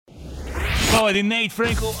għadin Nate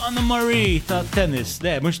Franco, Ann Marie ta' tennis.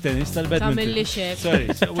 Le, mux tennis, tal-badminton. Tamilli xek. Sorry.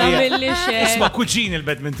 Tamilli xek. Isma kuċin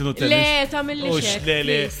il-badminton u tennis. Le, tamilli xek.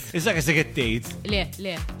 Le. Issa ka sekettejt.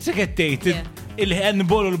 Le. Sekettejt.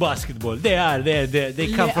 Il-handball u l-basketball.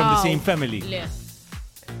 They come from the same family. Le.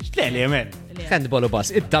 Le, man. Handball u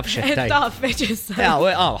bas, id-taf xettaj. Taf, ċissa.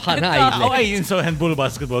 ħanajl. Għaj jinsaw handball u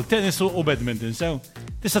basketball, tennis u badminton, sew.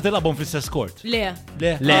 Tista tilabhom fl-istess kort. Le.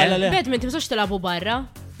 Badminton misax tilabu barra.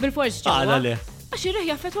 Bil-forsi ġewwa. Għala le. Għax irriħ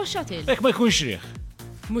jaffet xatil. Ek ma jkunx rieħ.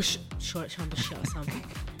 Mux xandu xjaqsam.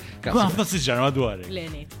 Kun ħafna siġġar madwar. Le,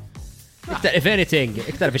 nejt. If anything,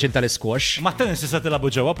 iktar biex inta l-squash. Ma tennis tista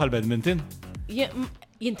tilabu ġewwa bħal badminton?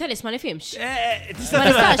 Jintelis ma nifimx. Tista Ma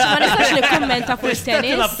nistax li kommenta fuq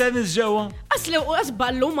tennis. tilab tennis ġewwa? Asli u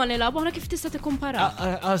asballu ma nilabu, ħana kif tista tikkumpara.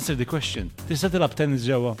 Answer the question. Tista tilab tennis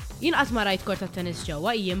ġewwa? Jien qatt ma rajt korta tennis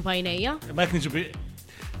ġewwa, jien bajnejja. Ma jek niġu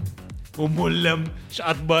u mullem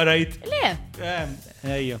xaqat barajt. Le.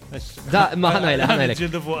 Ejja. Da, ma ħanajlek.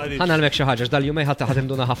 Ġildu fuq għadin. ħanajlek xaħġax, dal-jumej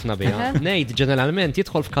ħatimduna ħafna bija. Nejt ġeneralment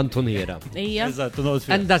jidħol f'kantoniera. Ija. Eżattu, noqgħod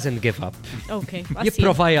fi. And doesn't give up. Ok.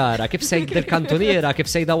 Jipprova jara kif sejd il-kantoniera,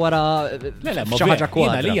 kif sejda wara xaħġa Jina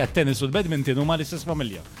kwadra. li tennis u l-badminton huma l-istess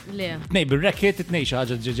familja. Le. Tnej bil-racket, tnej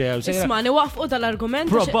xaħġa ġeġeja u sejra. Isma' niwaqfu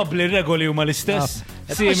dal-argument. Probably regoli huma l-istess.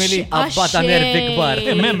 Simili. Abbata nervi kbar.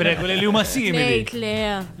 Mem regoli li huma simili. Nejt le.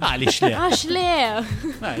 Għalix le. Għax le.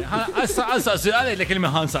 Għal-saqsi, għalek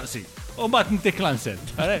il-miħan saqsi. U bat nintik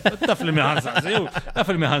lansent. Taf il-miħan saqsi.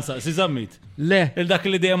 Taf il-miħan saqsi, zammit. Le. Il-dak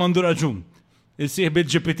li dejjem għandu raġun. Il-sieħ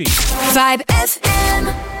bil-GPT. Vibe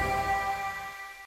FM.